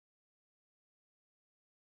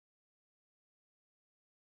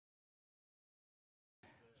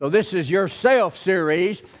So this is your self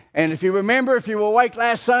series. And if you remember, if you were awake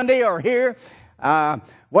last Sunday or here,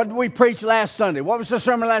 what did we preach last Sunday? What was the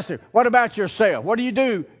sermon last Sunday? What about yourself? What do you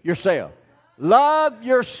do yourself? Love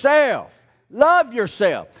yourself. Love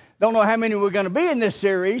yourself. Don't know how many we're going to be in this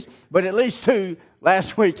series, but at least 2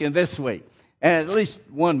 last week and this week. And at least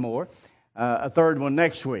 1 more, a third one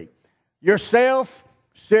next week. Yourself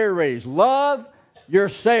series. Love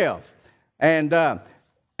yourself. And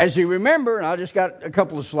as you remember, and I just got a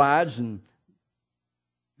couple of slides, and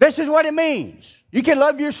this is what it means. You can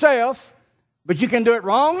love yourself, but you can do it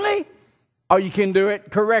wrongly, or you can do it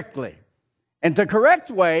correctly. And the correct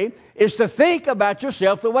way is to think about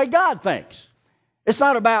yourself the way God thinks. It's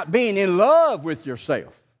not about being in love with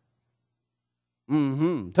yourself.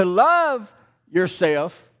 To love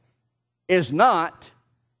yourself is not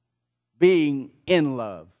being in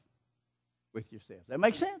love with yourself. Does that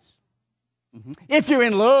make sense? If you're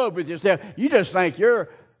in love with yourself, you just think you're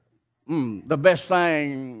the best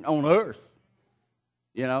thing on earth.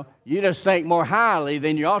 You know, you just think more highly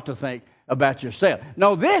than you ought to think about yourself.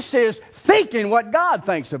 No, this is thinking what God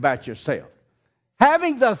thinks about yourself.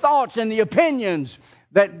 Having the thoughts and the opinions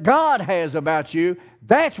that God has about you,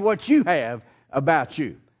 that's what you have about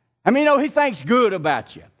you. I mean, He thinks good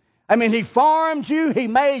about you. I mean, He formed you, He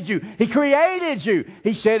made you, He created you,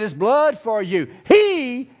 He shed His blood for you.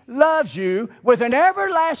 He loves you with an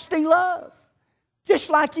everlasting love, just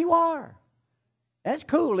like you are. That's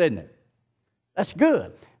cool, isn't it? That's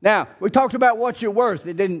good. Now, we talked about what you're worth.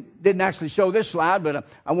 It didn't actually show this slide, but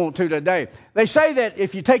I want to today. They say that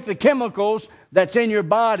if you take the chemicals that's in your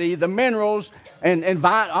body, the minerals, and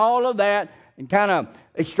all of that, and kind of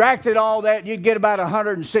extracted all that, you'd get about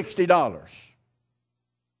 $160.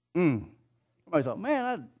 Somebody thought, man,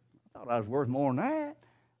 I thought I was worth more than that.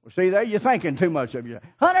 Well, see, there you're thinking too much of you.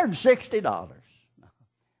 $160.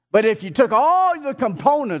 But if you took all the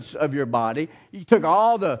components of your body, you took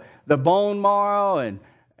all the bone marrow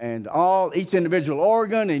and all each individual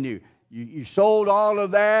organ, and you sold all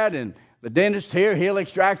of that, and the dentist here, he'll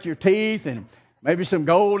extract your teeth and maybe some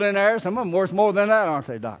gold in there. Some of them worth more than that, aren't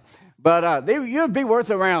they, Doc? But you'd be worth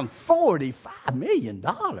around $45 million.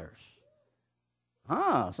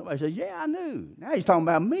 Somebody says, yeah, I knew. Now he's talking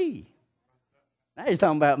about me. Now he's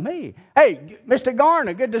talking about me. Hey, Mr.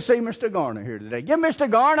 Garner, good to see Mr. Garner here today. Give Mr.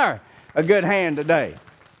 Garner a good hand today.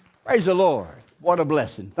 Praise the Lord. What a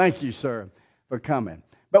blessing. Thank you, sir, for coming.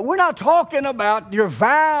 But we're not talking about your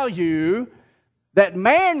value that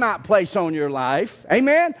man might place on your life.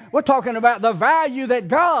 Amen? We're talking about the value that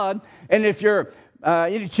God, and if you're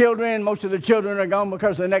any children, most of the children are gone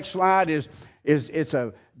because the next slide is it's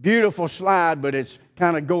a beautiful slide, but it's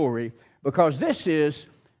kind of gory because this is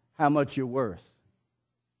how much you're worth.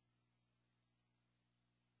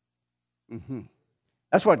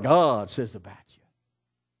 That's what God says about you.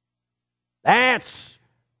 That's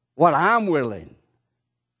what I'm willing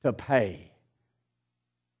to pay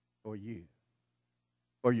for you,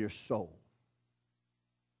 for your soul,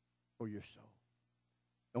 for your soul.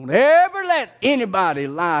 Don't ever let anybody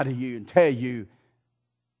lie to you and tell you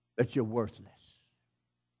that you're worthless,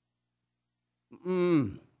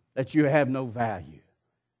 that you have no value,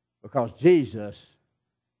 because Jesus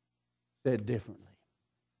said differently.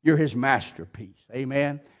 You're His masterpiece.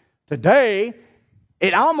 Amen. Today,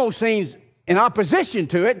 it almost seems in opposition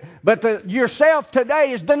to it, but yourself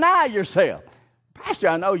today is deny yourself. Pastor,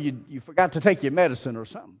 I know you forgot to take your medicine or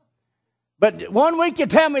something. But one week you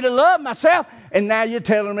tell me to love myself, and now you're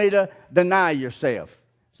telling me to deny yourself.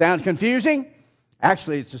 Sounds confusing?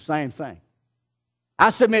 Actually, it's the same thing. I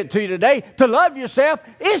submit to you today, to love yourself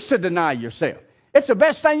is to deny yourself. It's the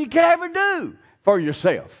best thing you can ever do for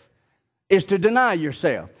yourself, is to deny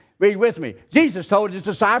yourself. Read with me. Jesus told His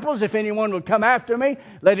disciples, if anyone would come after me,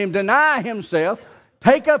 let him deny himself,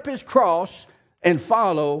 take up his cross, and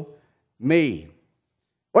follow me.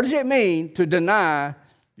 What does it mean to deny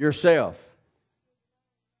yourself?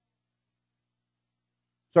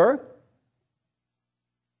 Sir?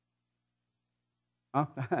 Huh?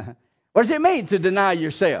 What does it mean to deny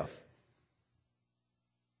yourself?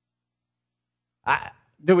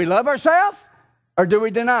 Do we love ourselves or do we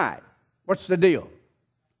deny it? What's the deal?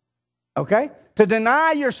 Okay? To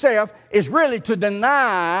deny yourself is really to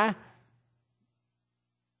deny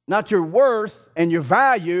not your worth and your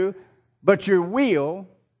value, but your will.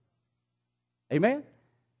 Amen?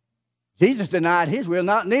 Jesus denied His will,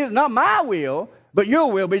 not my will, but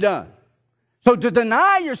your will be done. So to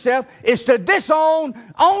deny yourself is to disown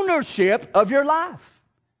ownership of your life.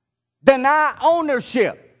 Deny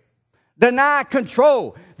ownership. Deny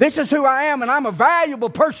control. This is who I am, and I'm a valuable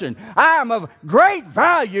person. I am of great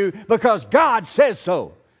value because God says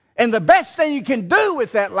so. And the best thing you can do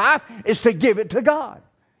with that life is to give it to God.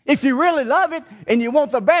 If you really love it and you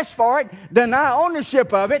want the best for it, deny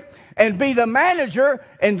ownership of it and be the manager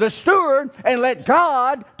and the steward and let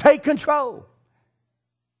God take control.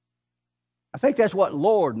 I think that's what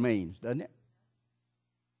Lord means, doesn't it?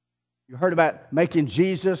 You heard about making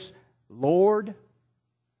Jesus Lord?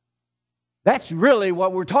 That's really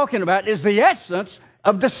what we're talking about, is the essence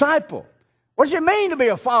of disciple. What does it mean to be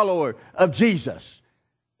a follower of Jesus?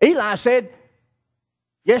 Eli said,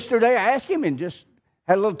 yesterday I asked him and just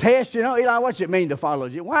had a little test, Eli, what's it mean to follow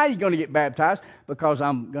Jesus? Why are you going to get baptized? Because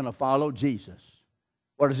I'm going to follow Jesus.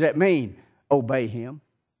 What does that mean? Obey him.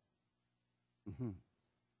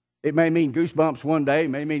 It may mean goosebumps one day. It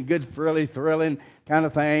may mean good, really thrilling kind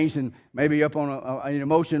of things, and maybe up on an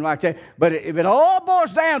emotion like that. But if it all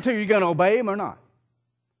boils down to, you're going to obey him or not.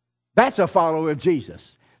 That's a follower of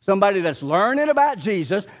Jesus. Somebody that's learning about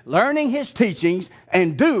Jesus, learning his teachings,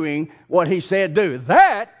 and doing what he said do.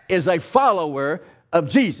 That is a follower of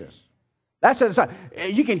Jesus.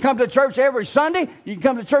 You can come to church every Sunday. You can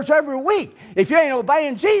come to church every week. If you ain't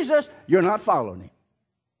obeying Jesus, you're not following him.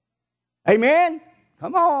 Amen?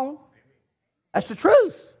 Come on. That's the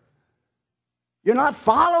truth. You're not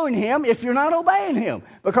following him if you're not obeying him,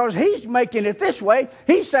 because he's making it this way.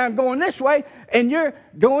 He's going this way, and you're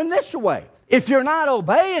going this way. If you're not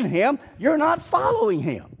obeying him, you're not following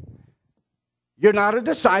him. You're not a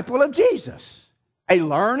disciple of Jesus. A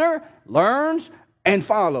learner learns and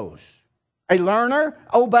follows. A learner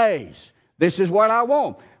obeys. This is what I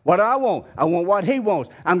want. What I want. I want what he wants.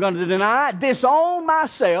 I'm going to disown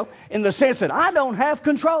myself in the sense that I don't have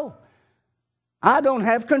control. I don't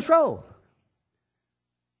have control.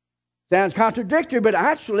 Sounds contradictory, but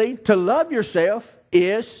actually to love yourself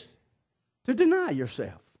is to deny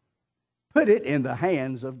yourself. Put it in the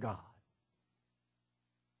hands of God.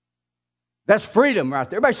 That's freedom right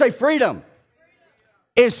there. Everybody say freedom.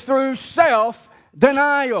 It's through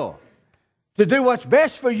self-denial. To do what's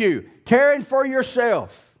best for you. Caring for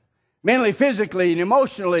yourself. Mentally, physically, and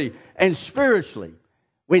emotionally, and spiritually.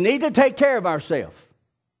 We need to take care of ourselves.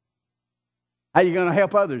 How are you going to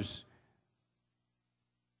help others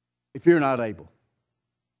if you're not able?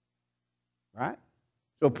 Right?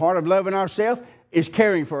 So part of loving ourselves is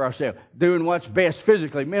caring for ourselves. Doing what's best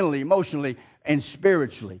physically, mentally, emotionally, and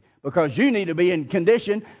spiritually. Because you need to be in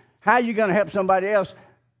condition. How are you going to help somebody else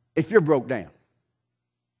if you're broke down?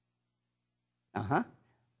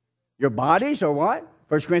 Your bodies are what?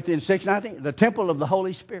 1 Corinthians 6:19, the temple of the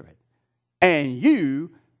Holy Spirit. And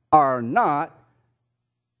you are not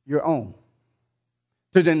your own.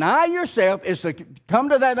 To deny yourself is to come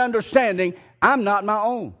to that understanding, I'm not my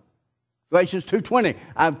own. Galatians 2:20,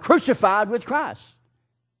 I'm crucified with Christ.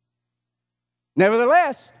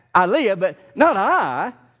 Nevertheless, I live, but not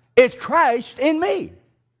I. It's Christ in me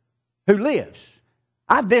who lives.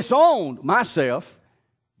 I've disowned myself.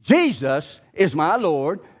 Jesus is my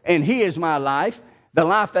Lord, and he is my life. The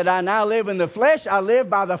life that I now live in the flesh, I live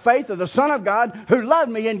by the faith of the Son of God who loved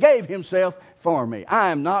me and gave himself for me.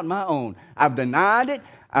 I am not my own. I've denied it.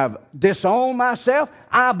 I've disowned myself.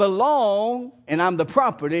 I belong, and I'm the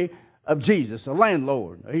property of Jesus, a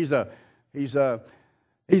landlord. He's the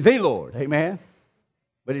Lord, amen?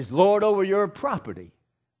 But he's Lord over your property,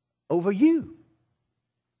 over you.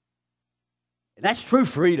 And that's true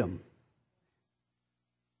freedom.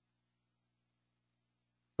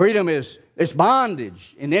 Freedom is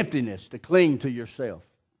bondage and emptiness to cling to yourself.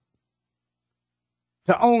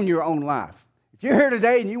 To own your own life. If you're here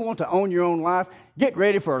today and you want to own your own life, get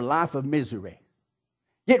ready for a life of misery.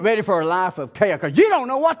 Get ready for a life of chaos, because you don't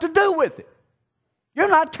know what to do with it. You're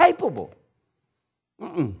not capable.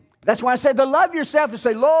 That's why I said to love yourself and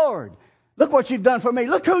say, Lord, look what you've done for me.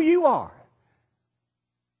 Look who you are.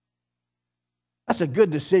 That's a good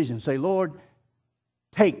decision. Say, Lord,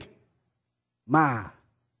 take my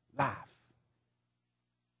life.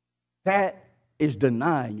 That is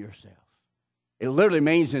denying yourself. It literally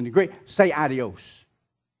means in the Greek, say adios.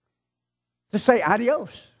 Just say adios.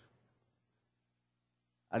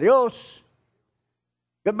 Adios.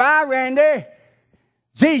 Goodbye, Randy.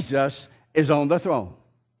 Jesus is on the throne.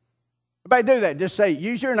 Everybody do that. Just say,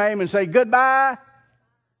 use your name and say goodbye.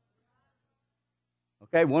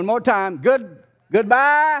 Okay, one more time.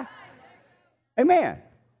 Goodbye. Amen.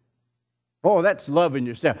 Boy, that's loving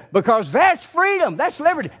yourself. Because that's freedom. That's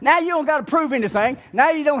liberty. Now you don't got to prove anything. Now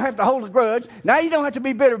you don't have to hold a grudge. Now you don't have to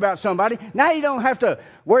be bitter about somebody. Now you don't have to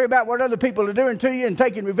worry about what other people are doing to you and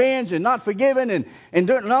taking revenge and not forgiving and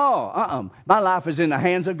doing. No, my life is in the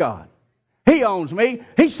hands of God. He owns me.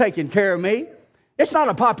 He's taking care of me. It's not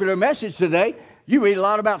a popular message today. You read a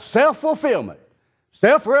lot about self-fulfillment.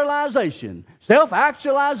 self-realization,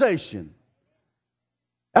 self-actualization.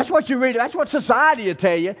 That's what you read. That's what society will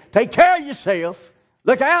tell you. Take care of yourself.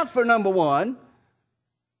 Look out for number one.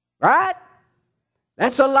 Right?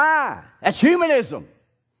 That's a lie. That's humanism.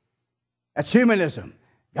 That's humanism.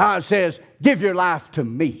 God says, give your life to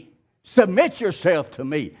me. Submit yourself to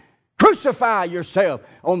me. Crucify yourself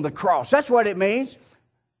on the cross. That's what it means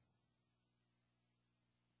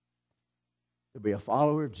to be a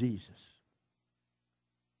follower of Jesus.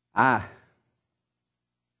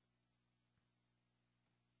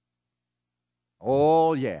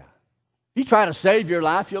 Oh, yeah. If you try to save your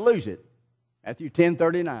life, you'll lose it. Matthew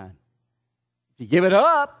 10:39. If you give it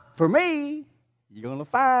up for me, you're going to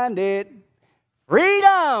find it.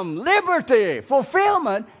 Freedom, liberty,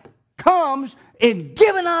 fulfillment comes in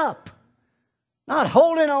giving up. Not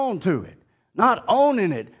holding on to it, not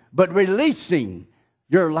owning it, but releasing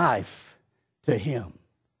your life to Him.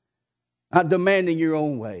 Not demanding your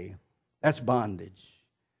own way. That's bondage.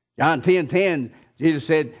 John 10:10, Jesus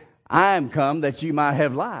said, I am come that you might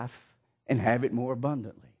have life and have it more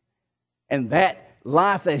abundantly. And that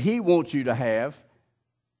life that He wants you to have,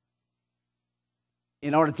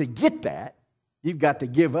 in order to get that, you've got to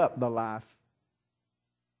give up the life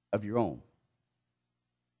of your own.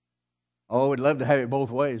 Oh, we'd love to have it both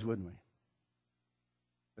ways, wouldn't we?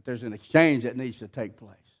 But there's an exchange that needs to take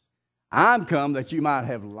place. I'm come that you might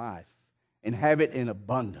have life and have it in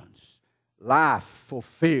abundance. Life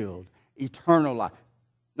fulfilled, eternal life.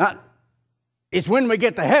 It's when we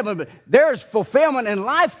get to heaven, but there's fulfillment in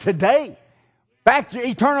life today. In fact,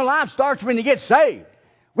 eternal life starts when you get saved.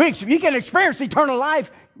 You can experience eternal life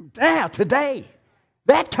now, today.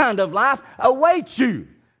 That kind of life awaits you.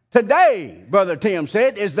 Today, Brother Tim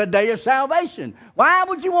said, is the day of salvation. Why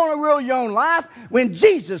would you want to rule your own life when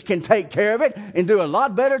Jesus can take care of it and do a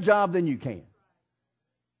lot better job than you can?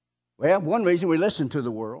 Well, one reason we listen to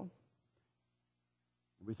the world.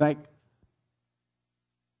 We think,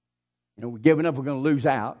 we're giving up, we're going to lose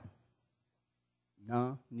out.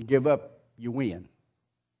 No, you give up, you win.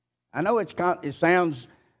 I know it sounds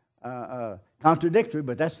contradictory,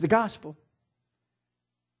 but that's the gospel.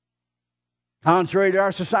 Contrary to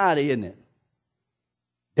our society, isn't it?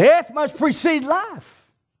 Death must precede life.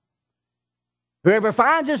 Whoever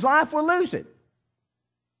finds his life will lose it.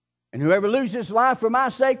 And whoever loses life for my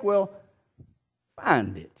sake will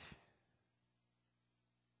find it.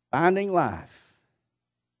 Finding life.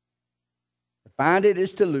 To find it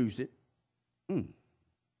is to lose it. To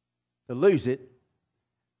lose it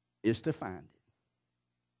is to find it.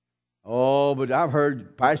 Oh, but I've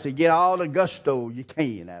heard, Pastor, get all the gusto you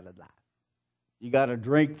can out of life. You got to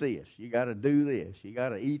drink this. You got to do this. You got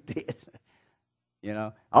to eat this.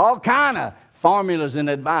 All kind of formulas and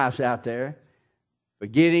advice out there for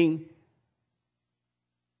getting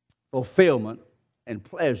fulfillment and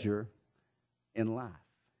pleasure in life.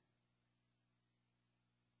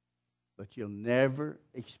 But you'll never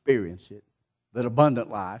experience it, that abundant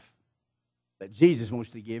life that Jesus wants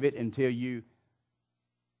to give it, until you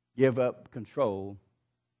give up control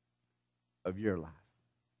of your life.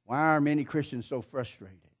 Why are many Christians so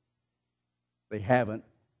frustrated? They haven't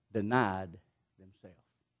denied themselves.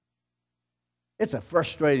 It's a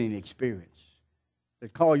frustrating experience to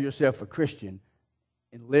call yourself a Christian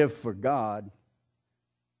and live for God,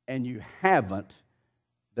 and you haven't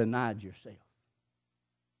denied yourself.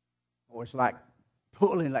 Or it's like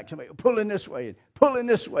somebody pulling this way and pulling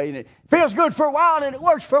this way, and it feels good for a while and it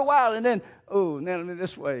works for a while, and then, now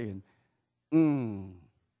this way. And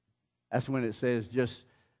that's when it says just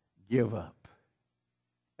give up.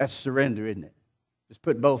 That's surrender, isn't it? Just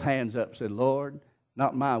put both hands up and say, Lord,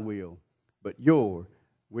 not my will, but your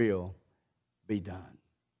will be done.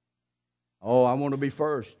 Oh, I want to be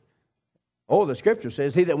first. Oh, the scripture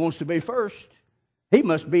says he that wants to be first, he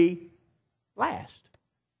must be last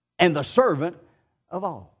and the servant of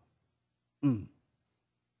all.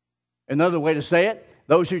 Another way to say it,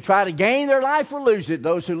 those who try to gain their life will lose it.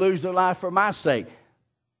 Those who lose their life for my sake.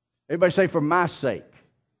 Everybody say, for my sake.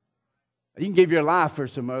 You can give your life for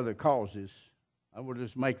some other causes. I will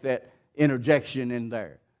just make that interjection in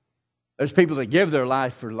there. There's people that give their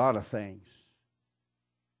life for a lot of things.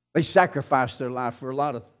 They sacrifice their life for a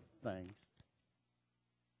lot of things.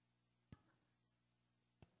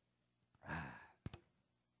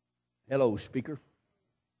 Hello, speaker.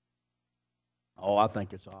 Oh, I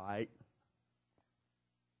think it's all right.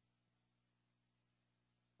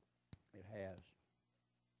 It has.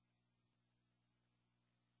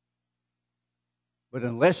 But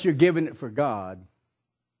unless you're giving it for God,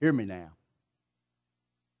 hear me now,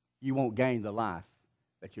 you won't gain the life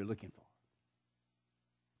that you're looking for.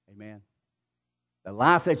 Amen. The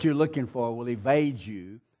life that you're looking for will evade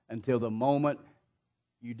you until the moment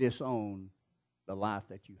you disown the life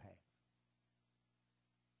that you have.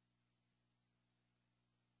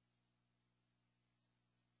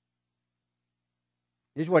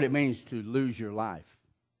 Here's what it means to lose your life.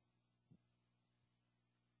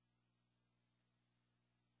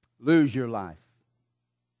 Lose your life.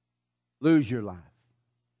 Lose your life.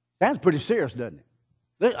 Sounds pretty serious, doesn't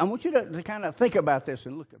it? I want you to kind of think about this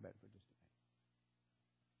and look at it.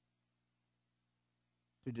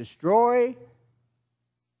 To destroy,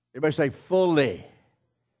 everybody say fully.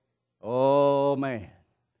 Oh, man.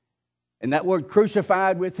 And that word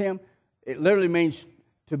crucified with him, it literally means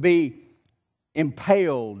to be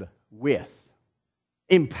impaled with.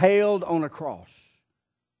 Impaled on a cross.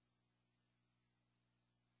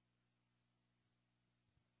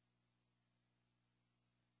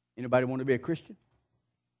 Anybody want to be a Christian?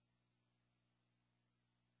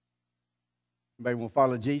 Anybody want to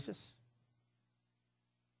follow Jesus?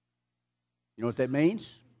 You know what that means?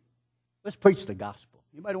 Let's preach the gospel.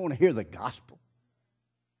 Anybody want to hear the gospel?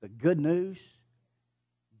 The good news?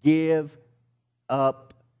 Give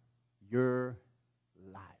up your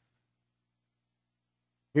life.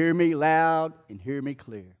 Hear me loud and hear me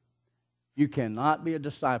clear. You cannot be a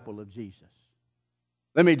disciple of Jesus.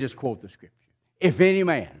 Let me just quote the scripture. If any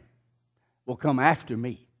man will come after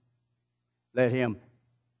me, let him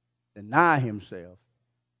deny himself,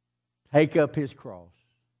 take up his cross,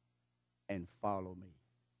 and follow me.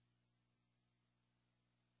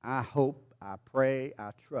 I hope, I pray,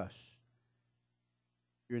 I trust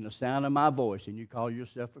you're in the sound of my voice and you call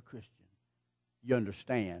yourself a Christian. You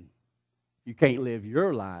understand you can't live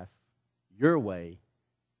your life your way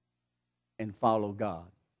and follow God.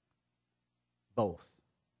 Both.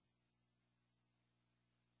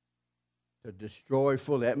 To destroy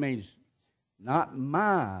fully, that means not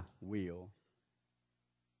my will,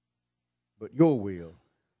 but your will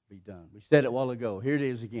be done. We said it a while ago. Here it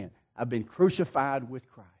is again. I've been crucified with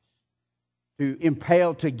Christ, to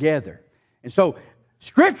impale together. And so,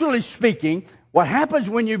 scripturally speaking, what happens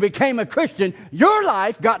when you became a Christian, your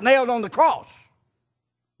life got nailed on the cross.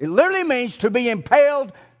 It literally means to be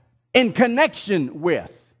impaled in connection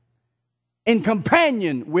with, in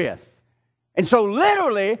companion with. And so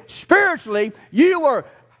literally, spiritually, you were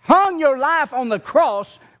hung your life on the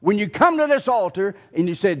cross when you come to this altar and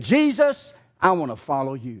you said, Jesus, I want to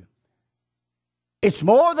follow you. It's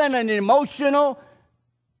more than an emotional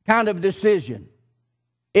kind of decision.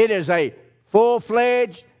 It is a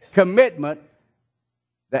full-fledged commitment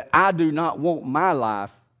that I do not want my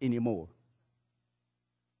life anymore.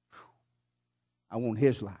 I want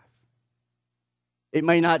His life. It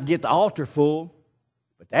may not get the altar full,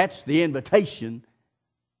 but that's the invitation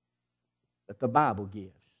that the Bible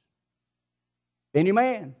gives. Any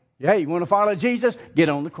man, hey, you want to follow Jesus? Get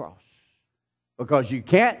on the cross. Because you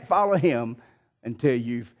can't follow Him until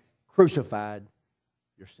you've crucified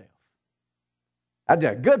yourself. That's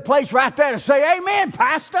a good place right there to say amen,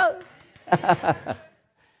 Pastor.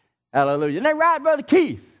 Hallelujah. Isn't that right, Brother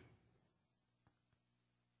Keith?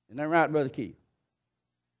 Isn't that right, Brother Keith?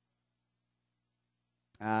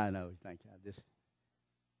 I know. Thank you.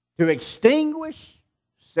 To extinguish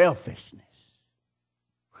selfishness.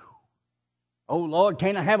 Oh, Lord,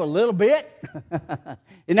 can't I have a little bit?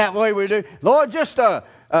 Isn't that the way we do? Lord, just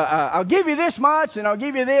I'll give you this much, and I'll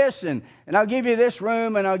give you this, and I'll give you this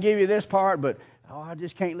room, and I'll give you this part, but I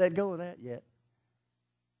just can't let go of that yet.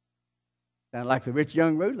 Sound like the rich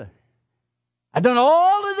young ruler. I've done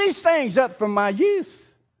all of these things up from my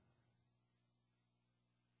youth.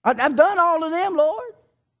 I've done all of them, Lord.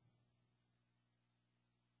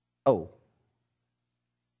 Oh,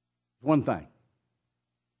 one thing.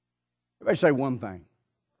 Everybody say one thing.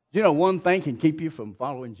 Do you know one thing can keep you from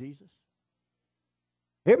following Jesus?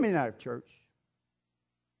 Hear me now, church.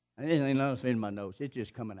 And it ain't nothing in my notes. It's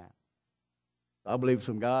just coming out. I believe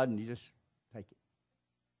from God, and you just take it.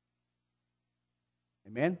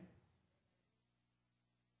 Amen?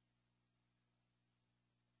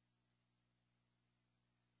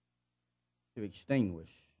 To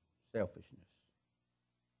extinguish selfishness.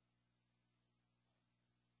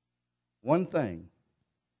 One thing.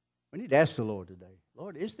 We need to ask the Lord today,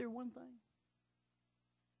 Lord, is there one thing?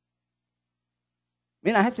 I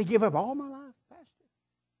mean, I have to give up all my life, Pastor.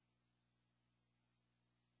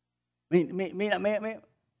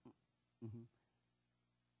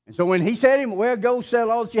 And so when he said to him, well, go sell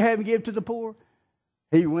all that you have and give to the poor,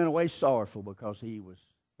 he went away sorrowful because he was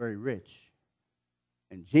very rich.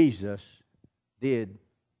 And Jesus did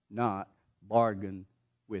not bargain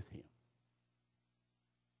with him.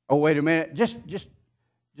 Oh, wait a minute. Just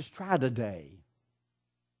try today.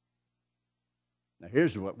 Now,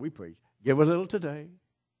 here's what we preach. Give a little today.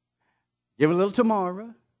 Give a little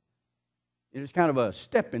tomorrow. It's kind of a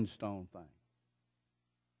stepping stone thing.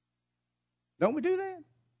 Don't we do that?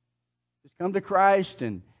 Just come to Christ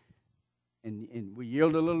and we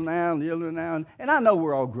yield a little now and yield a little now. And I know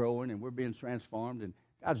we're all growing and we're being transformed, and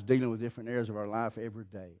God's dealing with different areas of our life every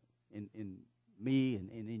day in me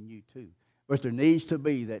and in you too. But there needs to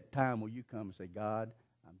be that time where you come and say, God,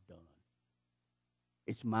 I'm done.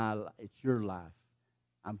 It's your life.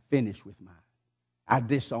 I'm finished with mine. I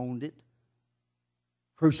disowned it,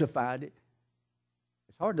 crucified it.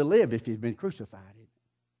 It's hard to live if you've been crucified.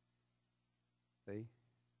 See?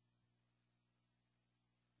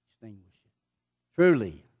 Extinguish it.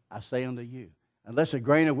 Truly, I say unto you, unless a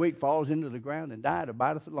grain of wheat falls into the ground and died, it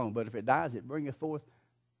abideth alone. But if it dies, it bringeth forth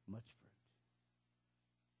much fruit.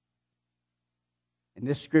 And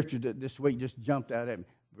this scripture this week just jumped out at me.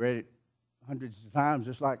 Read it hundreds of times,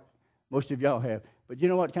 just like most of y'all have. But you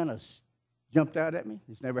know what kind of jumped out at me?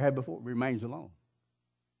 It's never had before. It remains alone.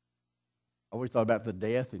 I always thought about the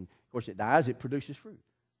death, and of course it dies, it produces fruit.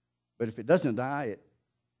 But if it doesn't die,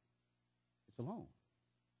 it's alone.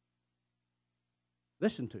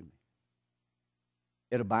 Listen to me.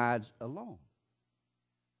 It abides alone.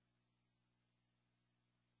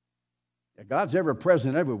 Now, God's ever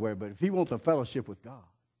present everywhere, but if you want the fellowship with God,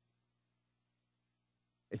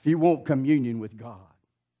 if you want communion with God,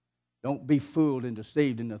 don't be fooled and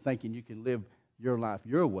deceived into thinking you can live your life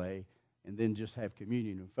your way and then just have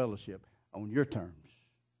communion and fellowship on your terms.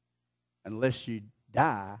 Unless you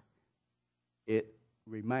die, it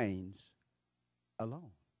remains alone.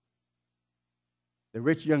 The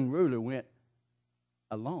rich young ruler went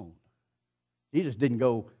alone. Jesus didn't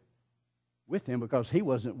go with him because he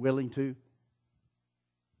wasn't willing to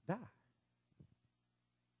die.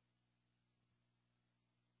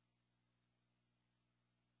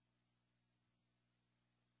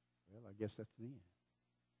 Well, I guess that's the end.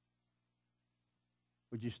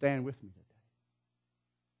 Would you stand with me today?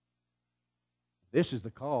 This is the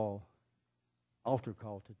call, altar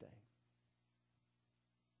call today.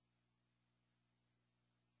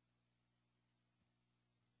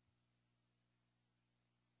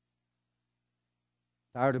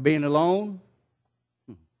 Tired of being alone?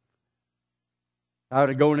 Tired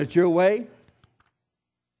of going it your way?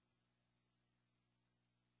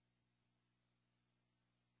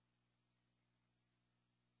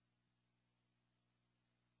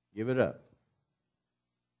 Give it up.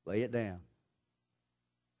 Lay it down.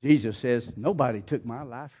 Jesus says, nobody took my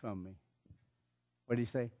life from me. What did he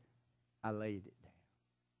say? I laid it down.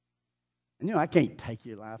 And you know, I can't take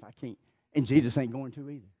your life. I can't. And Jesus ain't going to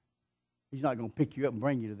either. He's not going to pick you up and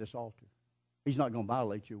bring you to this altar. He's not going to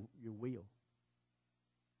violate your will.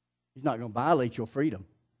 He's not going to violate your freedom.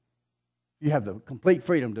 You have the complete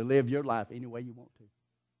freedom to live your life any way you want to.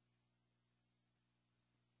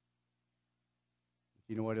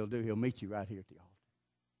 You know what he'll do? He'll meet you right here at the altar.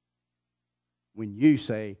 When you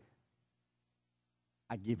say,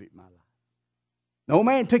 I give it my life. No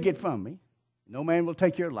man took it from me. No man will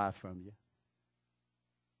take your life from you.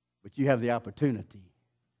 But you have the opportunity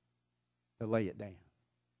to lay it down.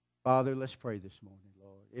 Father, let's pray this morning,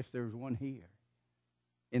 Lord. If there's one here,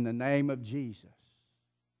 in the name of Jesus,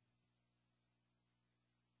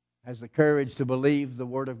 has the courage to believe the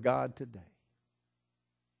Word of God today.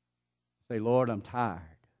 Say, Lord, I'm tired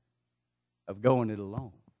of going it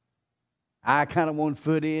alone. I kind of one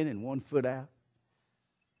foot in and one foot out,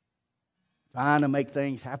 trying to make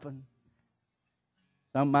things happen.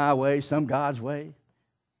 Some my way, some God's way.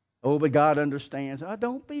 Oh, but God understands. Oh,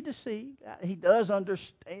 don't be deceived. He does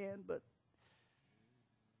understand, but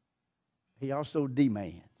He also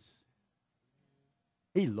demands.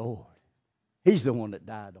 He's Lord. He's the one that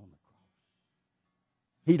died on the cross.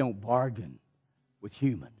 He don't bargain with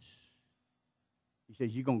humans. He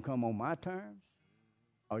says, you going to come on my terms,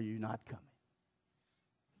 or are you not coming?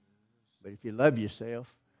 But if you love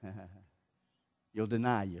yourself, you'll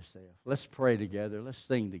deny yourself. Let's pray together. Let's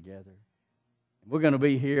sing together. We're going to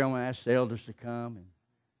be here. I'm going to ask the elders to come and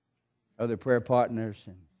other prayer partners.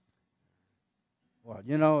 And well,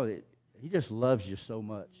 you know, He just loves you so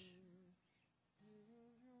much.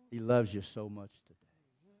 He loves you so much today.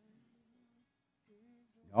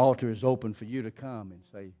 The altar is open for you to come and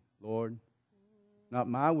say, Lord, not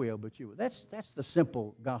my will, but your will. That's the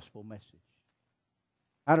simple gospel message.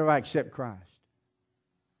 How do I accept Christ?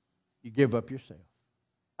 You give up yourself.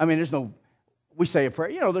 I mean, we say a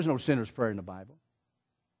prayer. You know, there's no sinner's prayer in the Bible.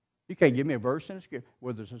 You can't give me a verse in the Scripture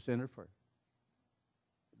where there's a sinner's prayer.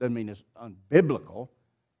 Doesn't mean it's unbiblical,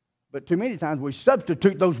 but too many times we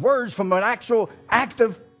substitute those words from an actual act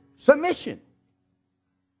of submission.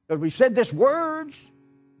 Because we said this words,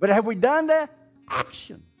 but have we done the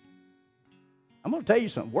action? I'm going to tell you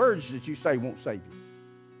something. Words that you say won't save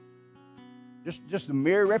you. Just the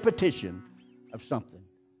mere repetition of something.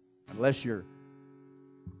 Unless you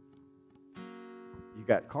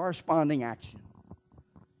got corresponding action.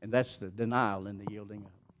 And that's the denial and the yielding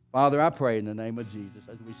up. Father, I pray in the name of Jesus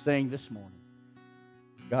as we sing this morning,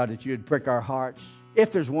 God, that you would prick our hearts.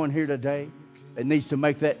 If there's one here today that needs to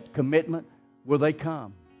make that commitment, will they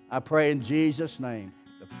come? I pray in Jesus' name.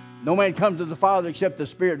 No man comes to the Father except the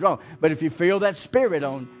Spirit draw. But if you feel that Spirit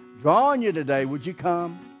drawing you today, would you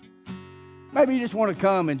come? Maybe you just want to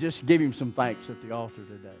come and just give Him some thanks at the altar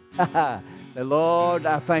today. Say, Lord,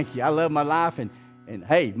 I thank you. I love my life. And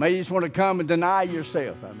hey, maybe you just want to come and deny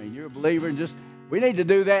yourself. I mean, you're a believer and we need to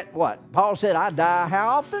do that. What? Paul said, I die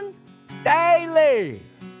how often? Daily.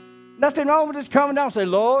 Nothing wrong with just coming down and say,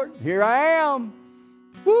 Lord, here I am.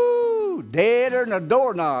 Woo! Deader than a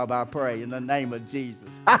doorknob, I pray, in the name of Jesus.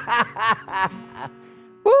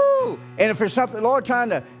 Woo! And if there's something, Lord,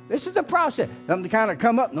 this is the process. Something to kind of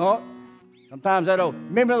come up. No. Sometimes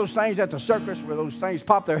remember those things at the circus where those things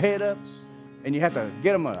pop their head up? And you have to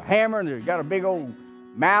get them a hammer and they've got a big old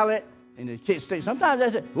mallet. And the kids stay. Sometimes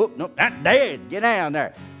they say, whoop, no, that's dead. Get down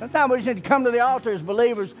there. Sometimes we just need to come to the altar as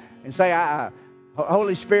believers and say,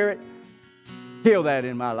 Holy Spirit, heal that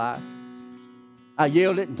in my life. I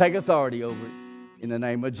yield it and take authority over it in the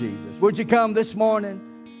name of Jesus. Would you come this morning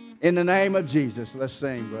in the name of Jesus? Let's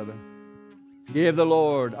sing, brother. Give the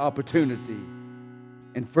Lord opportunity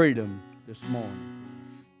and freedom this morning.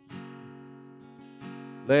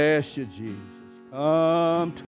 Bless you, Jesus. Come to